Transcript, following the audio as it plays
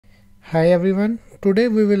Hi everyone, today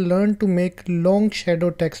we will learn to make long shadow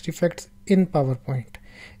text effects in PowerPoint.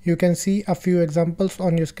 You can see a few examples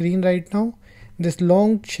on your screen right now. This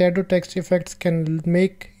long shadow text effects can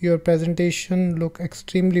make your presentation look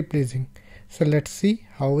extremely pleasing. So let's see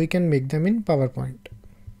how we can make them in PowerPoint.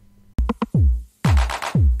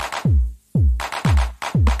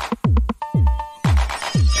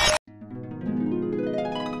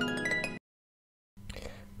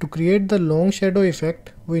 To create the long shadow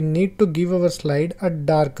effect, we need to give our slide a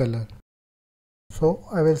dark color. So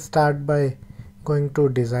I will start by going to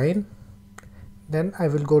design, then I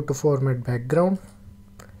will go to format background,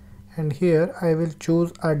 and here I will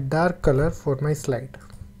choose a dark color for my slide.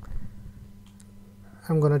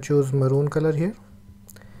 I'm gonna choose maroon color here.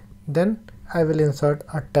 Then I will insert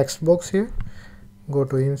a text box here. Go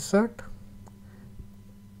to insert,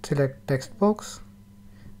 select text box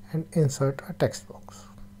and insert a text box.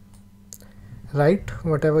 Write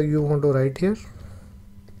whatever you want to write here.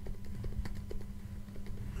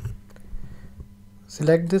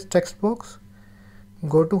 Select this text box,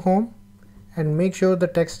 go to home and make sure the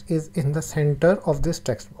text is in the center of this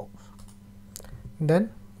text box. Then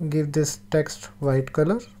give this text white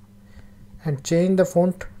color and change the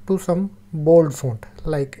font to some bold font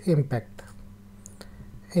like Impact.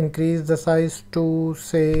 Increase the size to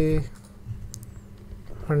say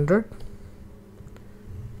 100,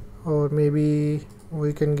 or maybe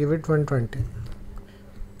we can give it 120.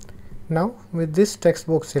 Now with this text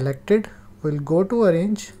box selected, we'll go to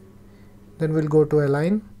arrange, then we'll go to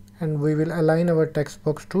align and we will align our text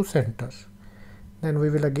box to center. Then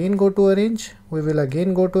we will again go to arrange, we will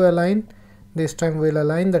again go to align. This time we'll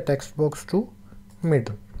align the text box to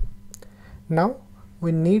middle. Now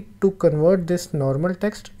we need to convert this normal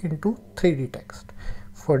text into 3D text.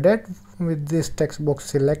 For that, with this text box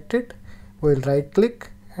selected, we'll right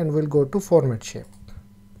click and we'll go to format shape,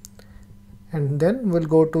 and then we'll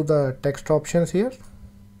go to the text options here,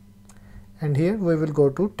 and here we will go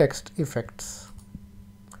to text effects.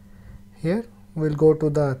 Here we'll go to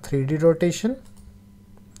the 3D rotation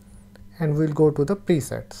and we'll go to the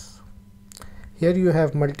presets. Here you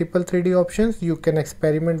have multiple 3D options. You can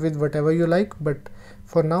experiment with whatever you like, but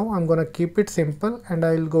for now I'm gonna keep it simple and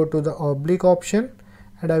I will go to the oblique option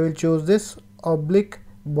and I will choose this oblique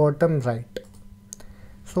bottom right.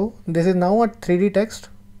 So this is now a 3D text,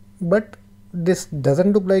 but this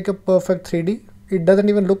doesn't look like a perfect 3D. It doesn't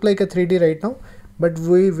even look like a 3D right now, but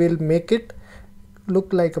we will make it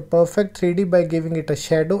look like a perfect 3D by giving it a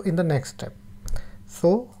shadow in the next step.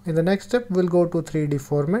 So in the next step, we'll go to 3D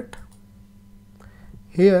format.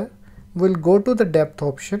 Here we'll go to the depth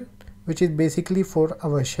option, which is basically for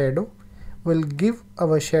our shadow. We'll give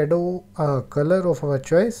our shadow a color of our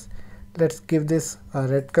choice. Let's give this a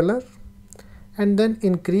red color and then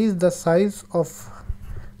increase the size of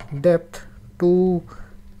depth to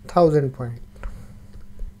 1000 point.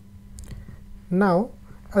 Now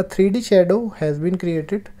a 3D shadow has been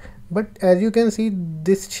created, but as you can see,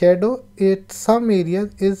 this shadow at some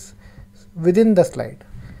areas is within the slide.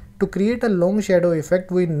 To create a long shadow effect,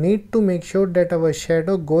 we need to make sure that our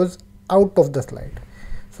shadow goes out of the slide.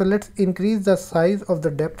 So let's increase the size of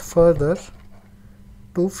the depth further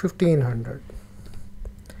to 1500.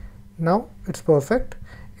 Now it's perfect.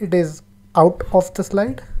 It is out of the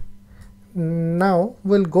slide. Now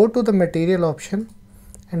we'll go to the material option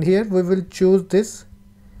and here we will choose this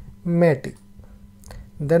matte.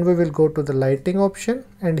 Then we will go to the lighting option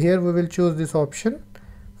and here we will choose this option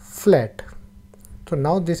flat. So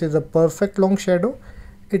now this is a perfect long shadow.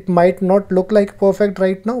 It might not look like perfect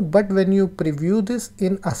right now, but when you preview this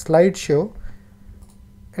in a slideshow,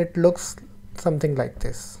 it looks something like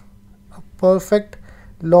this. A perfect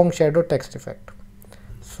long shadow text effect.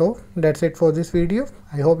 So that's it for this video.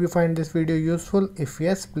 I hope you find this video useful. If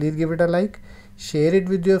yes, please give it a like, share it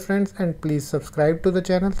with your friends and please subscribe to the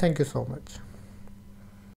channel. Thank you so much.